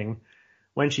timing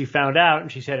when she found out,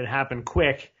 and she said it happened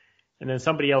quick. And then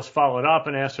somebody else followed up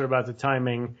and asked her about the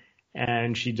timing,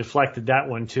 and she deflected that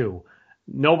one too.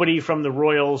 Nobody from the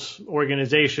Royals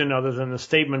organization, other than the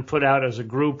statement put out as a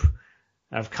group,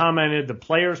 have commented. The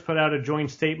players put out a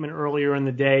joint statement earlier in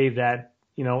the day that,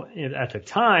 at the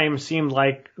time seemed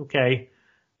like, okay,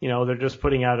 they're just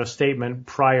putting out a statement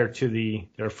prior to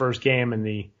their first game in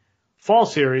the Fall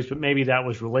Series, but maybe that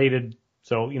was related.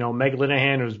 So, Meg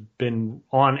Linehan, who's been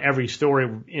on every story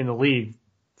in the league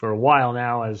for a while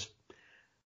now, has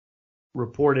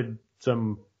reported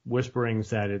some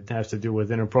whisperings that it has to do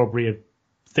with inappropriate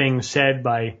things said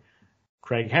by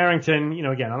Craig Harrington.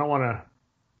 Again, I don't want to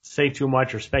say too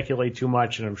much or speculate too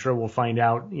much, and I'm sure we'll find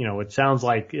out. It sounds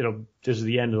like this is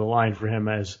the end of the line for him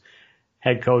as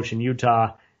head coach in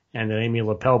Utah, and that Amy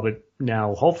LaPelbit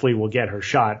now hopefully will get her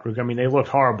shot. I mean, they looked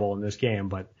horrible in this game,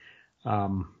 but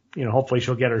hopefully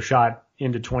she'll get her shot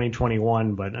into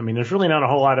 2021. But I mean, there's really not a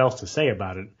whole lot else to say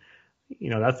about it.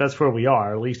 That's where we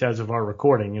are, at least as of our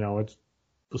recording.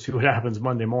 We'll see what happens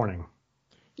Monday morning.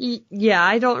 Yeah,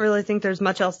 I don't really think there's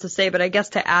much else to say, but I guess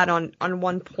to add on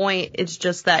one point, it's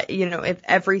just that, if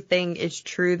everything is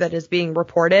true that is being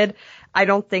reported, I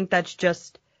don't think that's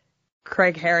just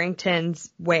Craig Harrington's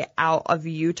way out of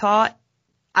Utah.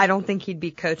 I don't think he'd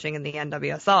be coaching in the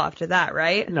NWSL after that,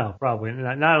 right? No, probably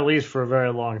not at least for a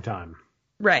very long time.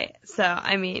 Right. So,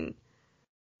 I mean,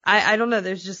 I don't know.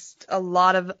 There's just a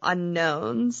lot of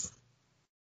unknowns.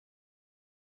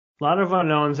 A lot of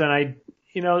unknowns, and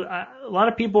a lot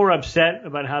of people were upset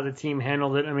about how the team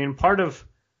handled it. I mean, part of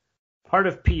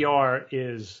PR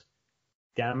is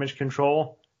damage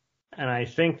control, and I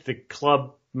think the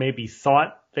club maybe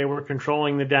thought they were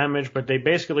controlling the damage, but they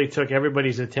basically took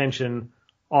everybody's attention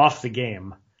off the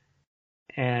game.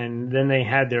 And then they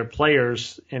had their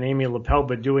players and Amy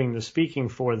LaPelbit doing the speaking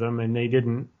for them, and they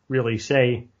didn't really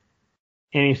say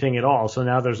anything at all. So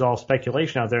now there's all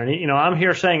speculation out there. And, I'm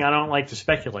here saying I don't like to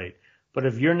speculate. But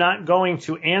if you're not going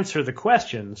to answer the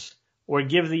questions or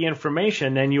give the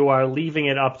information, then you are leaving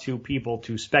it up to people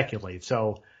to speculate.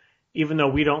 So even though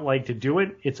we don't like to do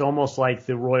it, it's almost like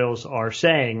the Royals are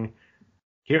saying,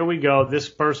 here we go. This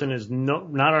person is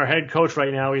not our head coach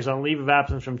right now. He's on leave of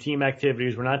absence from team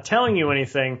activities. We're not telling you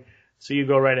anything, so you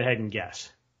go right ahead and guess.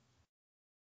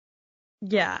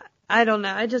 Yeah, I don't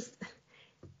know.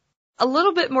 A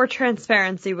little bit more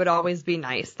transparency would always be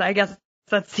nice. I guess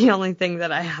that's the only thing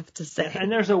that I have to say.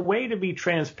 And there's a way to be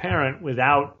transparent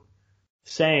without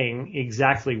saying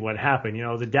exactly what happened.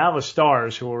 The Dallas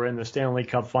Stars, who were in the Stanley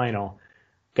Cup final,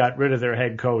 got rid of their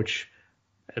head coach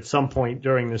at some point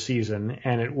during the season,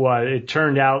 and it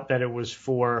turned out that it was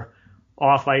for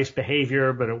off-ice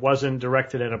behavior, but it wasn't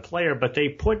directed at a player. But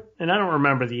they and I don't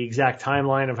remember the exact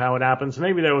timeline of how it happened, so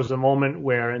maybe there was a moment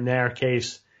where, in their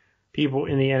case, people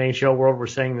in the NHL world were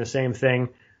saying the same thing.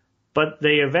 But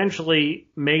they eventually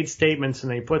made statements,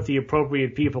 and they put the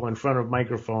appropriate people in front of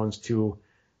microphones to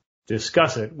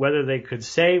discuss it. Whether they could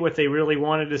say what they really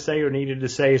wanted to say or needed to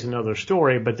say is another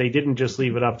story, but they didn't just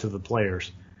leave it up to the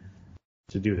players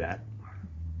to do that.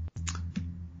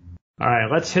 All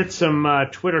right, let's hit some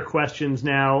Twitter questions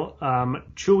now.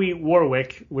 Chewy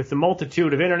Warwick, with the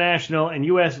multitude of international and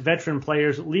U.S. veteran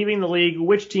players leaving the league,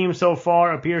 which team so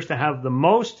far appears to have the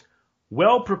most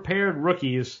well-prepared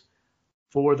rookies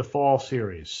for the Fall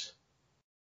Series?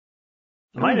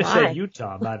 I might have said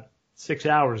Utah about 6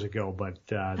 hours ago, but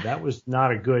that was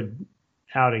not a good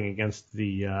outing against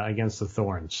the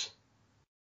Thorns.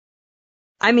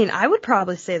 I mean, I would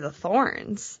probably say the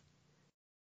Thorns.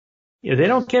 Yeah, they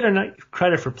don't get enough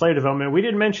credit for player development. We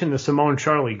didn't mention the Simone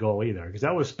Charlie goal either, because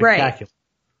that was spectacular. Right.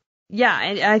 Yeah,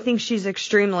 and I think she's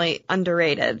extremely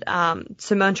underrated.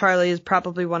 Simone Charlie is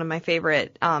probably one of my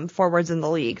favorite forwards in the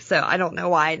league, so I don't know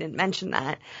why I didn't mention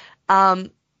that.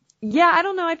 Yeah, I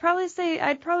don't know. I'd probably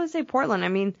say Portland. I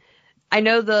mean, I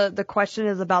know the question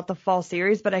is about the Fall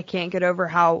Series, but I can't get over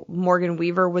how Morgan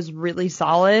Weaver was really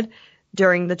solid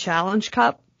during the Challenge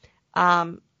Cup.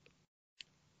 But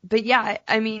yeah,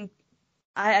 I mean,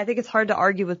 I think it's hard to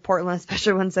argue with Portland,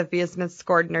 especially when Sophia Smith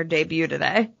scored in her debut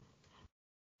today.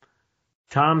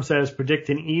 Tom says, predict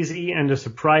an easy and a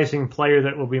surprising player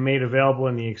that will be made available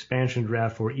in the expansion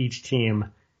draft for each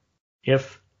team,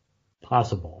 if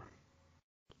possible.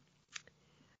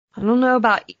 I don't know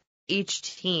about each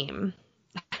team,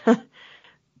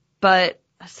 but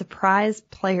a surprise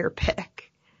player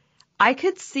pick. I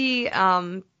could see,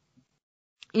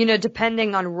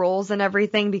 depending on roles and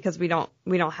everything, because we don't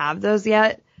have those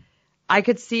yet, I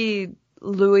could see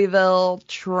Louisville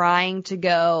trying to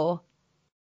go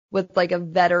with like a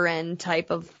veteran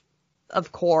type of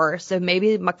core. So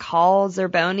maybe McCall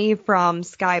Zerboni from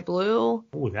Sky Blue.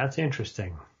 Oh, that's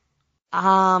interesting.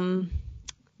 I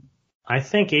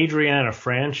think Adriana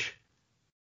Franch,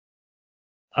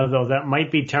 although that might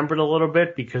be tempered a little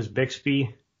bit because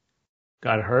Bixby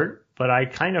got hurt, but I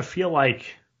kind of feel like,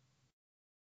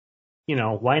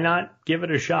 why not give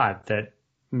it a shot that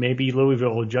maybe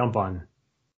Louisville will jump on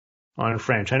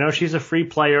French. I know she's a free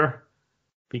player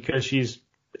because she's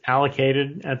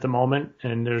allocated at the moment,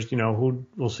 and there's, who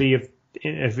we'll see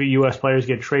if U.S. players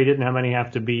get traded and how many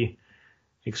have to be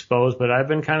exposed. But I've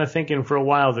been kind of thinking for a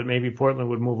while that maybe Portland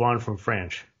would move on from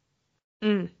French.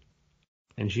 And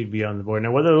she'd be on the board.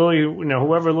 Now, whether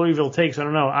whoever Louisville takes, I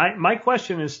don't know. My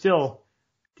question is still,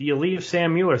 do you leave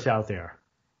Sam Mewis out there?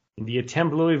 And do you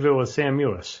tempt Louisville with Sam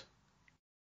Mewis?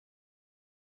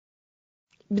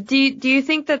 Do you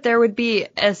think that there would be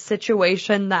a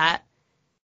situation that,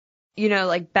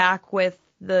 like back with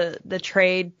the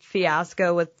trade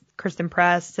fiasco with Kristen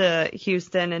Press to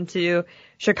Houston and to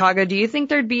Chicago, do you think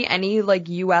there'd be any like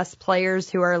U.S. players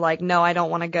who are like, no, I don't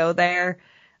want to go there,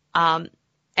 and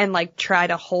like try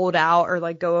to hold out or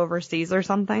like go overseas or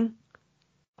something?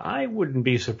 I wouldn't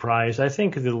be surprised. I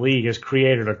think the league has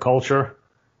created a culture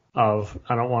of,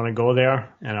 I don't want to go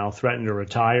there and I'll threaten to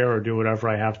retire or do whatever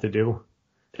I have to do.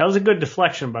 That was a good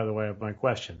deflection, by the way, of my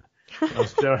question. That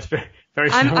was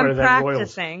very similar to that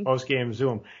Royals post-game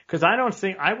Zoom. Because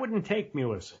I wouldn't take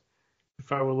Mewis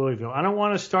if I were Louisville. I don't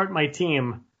want to start my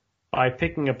team by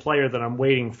picking a player that I'm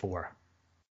waiting for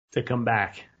to come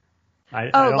back.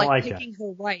 I don't like that. Picking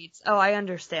her rights. Oh, I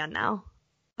understand now.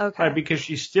 Okay. Right, because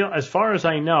she's still, as far as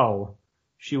I know,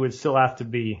 she would still have to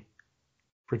be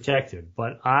protected.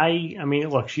 But I mean,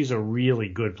 look, she's a really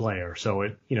good player.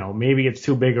 So maybe it's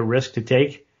too big a risk to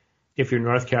take if you're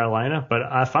North Carolina. But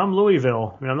if I'm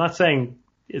Louisville, I'm not saying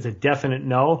it's a definite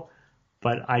no,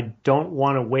 but I don't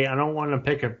want to wait. I don't want to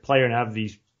pick a player and have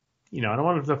these, I don't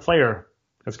want the player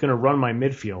that's going to run my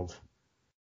midfield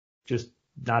just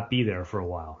not be there for a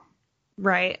while.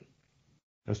 Right.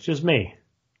 That's just me.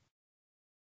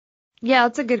 Yeah,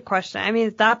 that's a good question. I mean,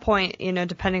 at that point,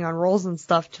 depending on roles and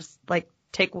stuff, just like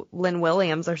take Lynn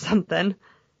Williams or something.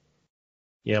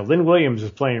 Yeah, Lynn Williams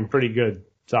is playing pretty good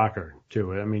soccer,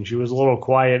 too. I mean, she was a little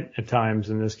quiet at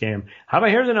times in this game. How about,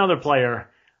 here's another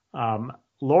player,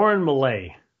 Lauren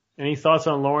Millay. Any thoughts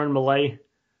on Lauren Millay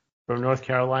from North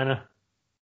Carolina?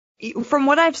 From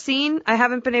what I've seen, I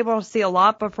haven't been able to see a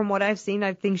lot, but from what I've seen,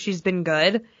 I think she's been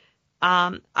good.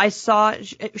 I saw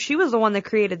she was the one that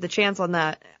created the chance on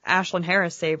that Ashlyn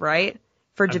Harris save, right?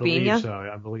 For Dabinia?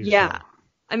 I believe so. Yeah.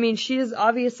 I mean, she's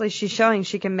showing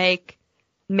she can make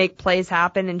plays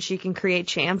happen and she can create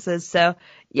chances. So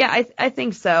yeah, I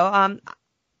think so.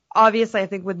 Obviously I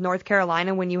think with North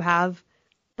Carolina, when you have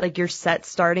like your set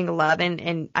starting 11,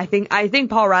 and I think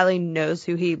Paul Riley knows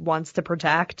who he wants to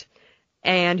protect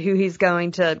and who he's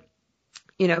going to,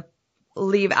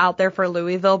 leave out there for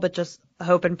Louisville, but just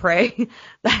hope and pray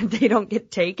that they don't get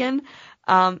taken.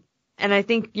 And I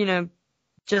think,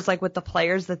 just like with the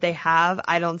players that they have,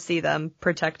 I don't see them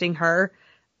protecting her,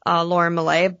 Lauren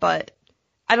Millay, but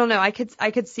I don't know. I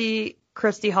could see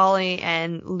Christy Hawley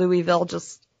and Louisville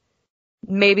just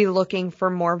maybe looking for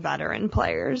more veteran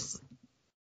players.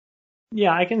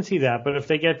 Yeah, I can see that. But if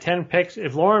they get 10 picks,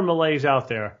 if Lauren Millay's out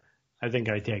there, I think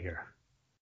I take her.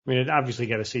 I mean, obviously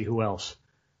got to see who else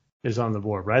is on the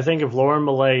board. But I think if Lauren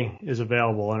Millay is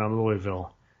available and I'm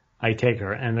Louisville, I take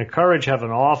her. And the Courage have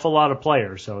an awful lot of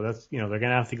players, so that's, they're going to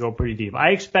have to go pretty deep. I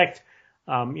expect,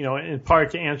 in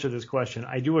part to answer this question,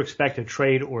 I do expect a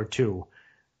trade or two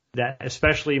that,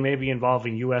 especially maybe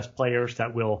involving U.S. players,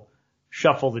 that will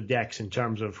shuffle the decks in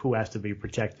terms of who has to be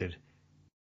protected.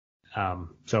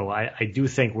 So I do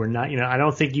think we're not, I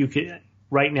don't think you could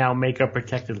right now make a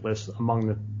protected list among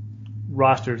the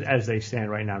rosters as they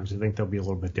stand right now, because I think they'll be a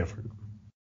little bit different.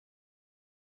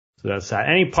 So that's that.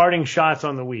 Any parting shots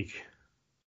on the week?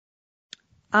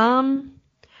 Well,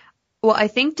 I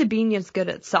think Dabinia's good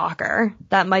at soccer.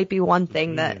 That might be one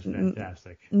thing that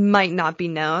might not be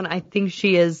known. I think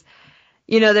she is,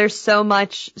 there's so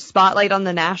much spotlight on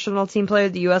the national team player,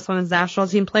 the U.S. women's national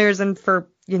team players, and for,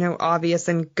 obvious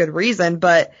and good reason.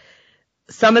 But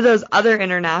some of those other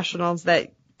internationals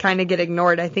that kind of get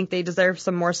ignored, I think they deserve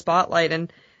some more spotlight.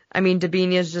 And I mean,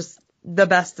 Dabinia's just the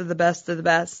best of the best of the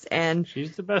best. And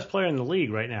she's the best player in the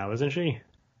league right now, isn't she?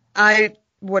 I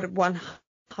would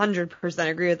 100%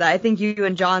 agree with that. I think you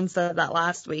and John said that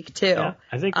last week too. Yeah,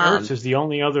 I think Ertz is the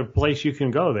only other place you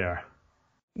can go there.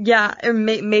 Yeah,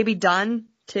 maybe Dunn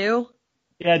too.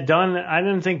 Yeah, Dunn. I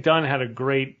didn't think Dunn had a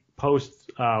great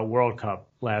post World Cup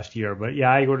last year. But yeah,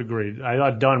 I would agree. I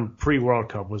thought Dunn pre-World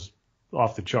Cup was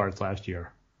off the charts last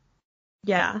year.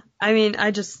 Yeah. I mean,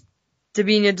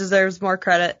 Debinha deserves more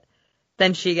credit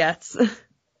than she gets.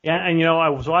 Yeah, and I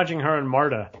was watching her and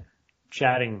Marta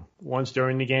chatting once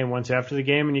during the game, once after the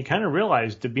game, and you kind of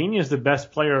realize Debinha is the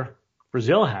best player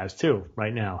Brazil has too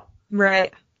right now.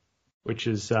 Right. Which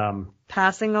is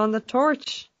passing on the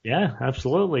torch. Yeah,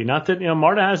 absolutely. Not that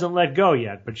Marta hasn't let go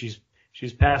yet, but she's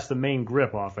passed the main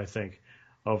grip off, I think,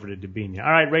 over to Debinha.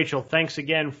 All right, Rachel, thanks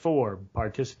again for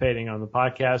participating on the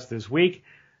podcast this week.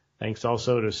 Thanks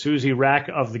also to Suzy, Wrack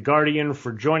of The Guardian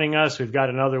for joining us. We've got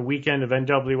another weekend of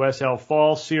NWSL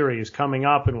Fall Series coming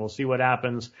up, and we'll see what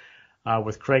happens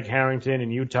with Craig Harrington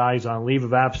in Utah. He's on leave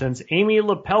of absence. Amy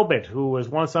Lepelbit, who was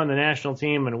once on the national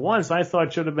team and once I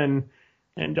thought should have been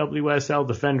NWSL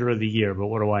Defender of the Year, but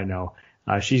what do I know?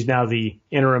 She's now the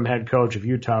interim head coach of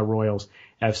Utah Royals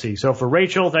FC. So for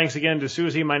Rachel, thanks again to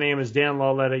Suzy. My name is Dan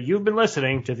Lauletta. You've been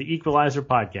listening to the Equalizer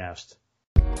Podcast.